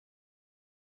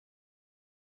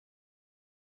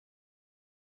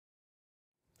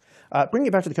Bringing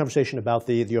it back to the conversation about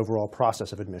the overall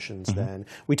process of admissions then,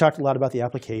 we talked a lot about the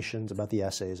applications, about the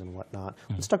essays and whatnot.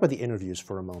 Let's talk about the interviews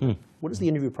for a moment. What does the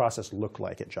interview process look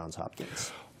like at Johns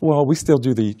Hopkins? Well, we still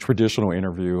do the traditional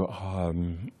interview,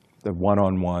 the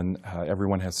one-on-one.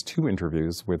 Everyone has 2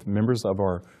 interviews with members of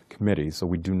our committee, so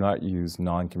we do not use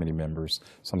non-committee members.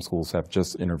 Some schools have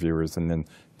just interviewers, and then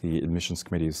the admissions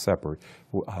committee is separate.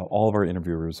 All of our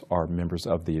interviewers are members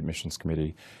of the admissions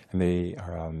committee, and they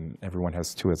are, everyone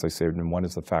has 2, as I said, and one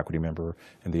is a faculty member,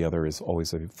 and the other is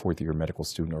always a 4th-year medical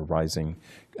student or rising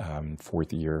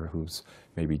 4th year who's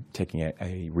maybe taking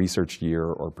a research year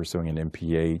or pursuing an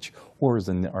MPH or is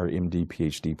in our MD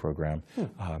PhD program.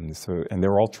 And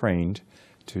they're all trained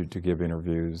to give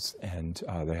interviews, and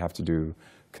they have to do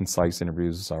concise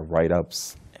interviews,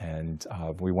 write-ups, and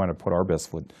we want to put our best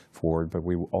foot forward, but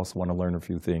we also want to learn a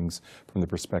few things from the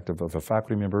perspective of a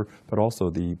faculty member, but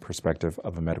also the perspective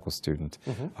of a medical student.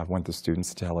 I want the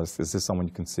students to tell us, is this someone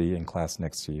you can see in class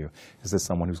next to you? Is this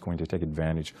someone who's going to take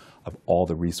advantage of all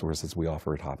the resources we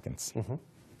offer at Hopkins?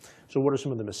 So what are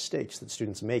some of the mistakes that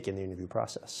students make in the interview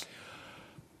process?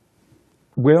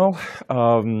 Well,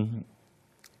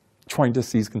 trying to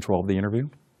seize control of the interview.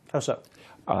 How so?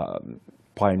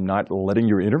 By not letting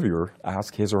your interviewer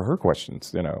ask his or her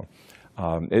questions, you know.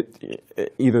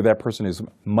 Either that person is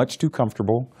much too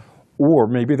comfortable, or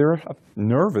maybe they're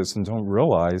nervous and don't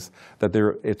realize that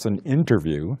it's an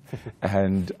interview,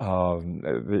 and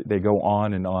they go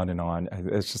on and on and on.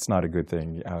 It's just not a good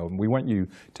thing. We want you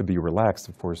to be relaxed,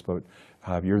 of course, but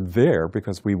you're there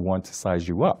because we want to size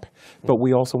you up. But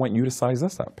we also want you to size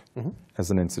us up as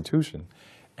an institution.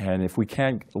 And if we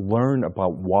can't learn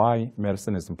about why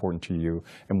medicine is important to you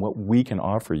and what we can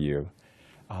offer you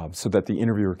so that the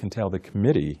interviewer can tell the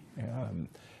committee,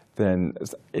 then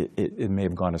it may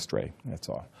have gone astray, that's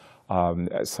all.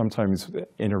 Sometimes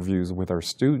interviews with our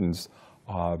students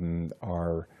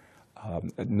are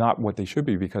not what they should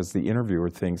be because the interviewer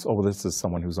thinks, oh, this is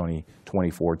someone who's only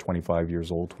 24, 25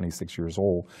 years old, 26 years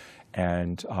old,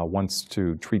 and wants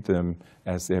to treat them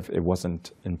as if it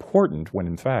wasn't important, when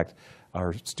in fact,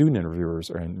 our student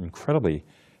interviewers are an incredibly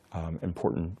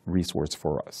important resource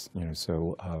for us. You know,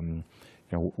 so you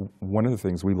know, one of the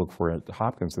things we look for at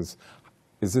Hopkins is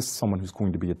this someone who's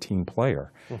going to be a team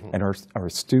player? And our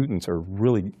students are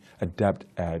really adept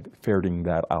at ferreting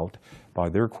that out by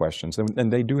their questions.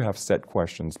 And they do have set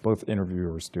questions, both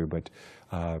interviewers do, but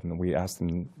we ask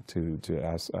them to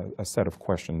ask a set of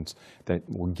questions that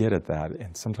will get at that.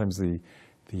 And sometimes the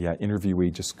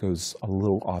interviewee just goes a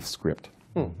little off script.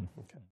 Okay.